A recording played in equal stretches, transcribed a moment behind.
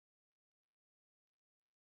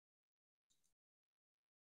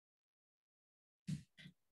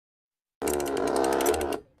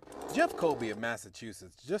Jeff Colby of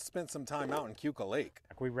Massachusetts just spent some time out in Keuka Lake.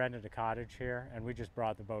 We rented a cottage here and we just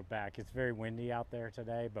brought the boat back. It's very windy out there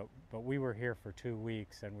today, but we were here for 2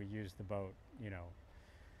 weeks and we used the boat,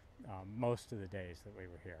 most of the days that we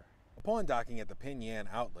were here. Upon docking at the Penn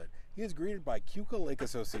outlet, he is greeted by Keuka Lake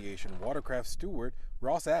Association Watercraft Steward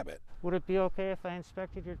Ross Abbott. Would it be okay if I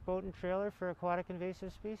inspected your boat and trailer for aquatic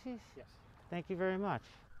invasive species? Yes. Thank you very much.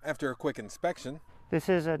 After a quick inspection, this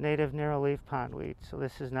is a native narrowleaf pondweed, so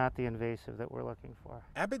this is not the invasive that we're looking for.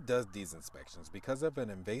 Abbott does these inspections because of an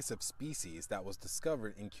invasive species that was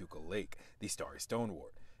discovered in Keuka Lake, the Starry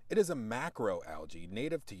Stonewort. It is a macroalgae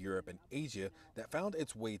native to Europe and Asia that found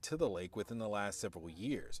its way to the lake within the last several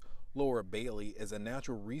years. Laura Bailey is a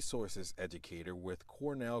natural resources educator with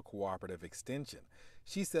Cornell Cooperative Extension.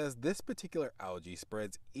 She says this particular algae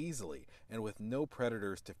spreads easily, and with no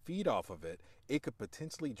predators to feed off of it, it could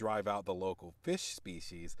potentially drive out the local fish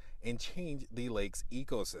species and change the lake's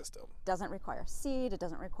ecosystem. It doesn't require seed, it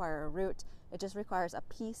doesn't require a root, it just requires a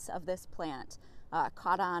piece of this plant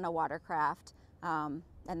caught on a watercraft. And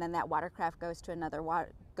then that watercraft goes to another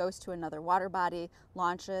water body,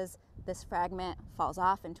 launches, this fragment falls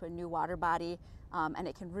off into a new water body, and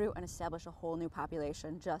it can root and establish a whole new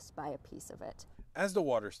population just by a piece of it. As the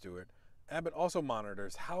water steward, Abbott also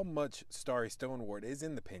monitors how much Starry Stonewort is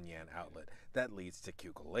in the Penn outlet that leads to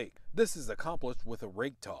Keuka Lake. This is accomplished with a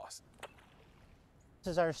rake toss.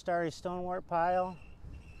 This is our Starry Stonewort pile,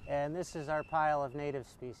 and this is our pile of native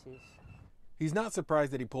species. He's not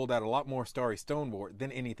surprised that he pulled out a lot more Starry Stonewort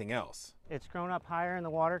than anything else. It's grown up higher in the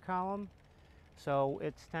water column, so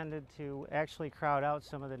it's tended to actually crowd out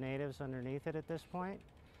some of the natives underneath it at this point,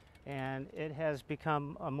 and it has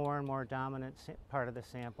become a more and more dominant part of the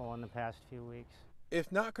sample in the past few weeks.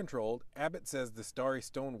 If not controlled, Abbott says the Starry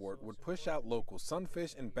Stonewort would push out local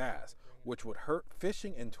sunfish and bass, which would hurt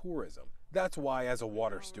fishing and tourism. That's why, as a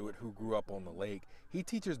water steward who grew up on the lake, he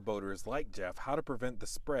teaches boaters like Jeff how to prevent the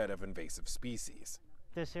spread of invasive species.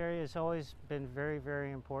 This area has always been very,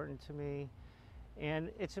 very important to me.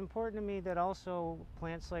 And it's important to me that also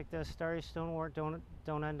plants like this, Starry Stonewort,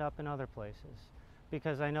 don't end up in other places.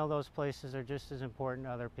 Because I know those places are just as important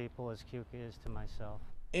to other people as Keuka is to myself.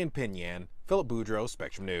 In Penn, Philip Boudreau,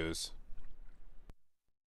 Spectrum News.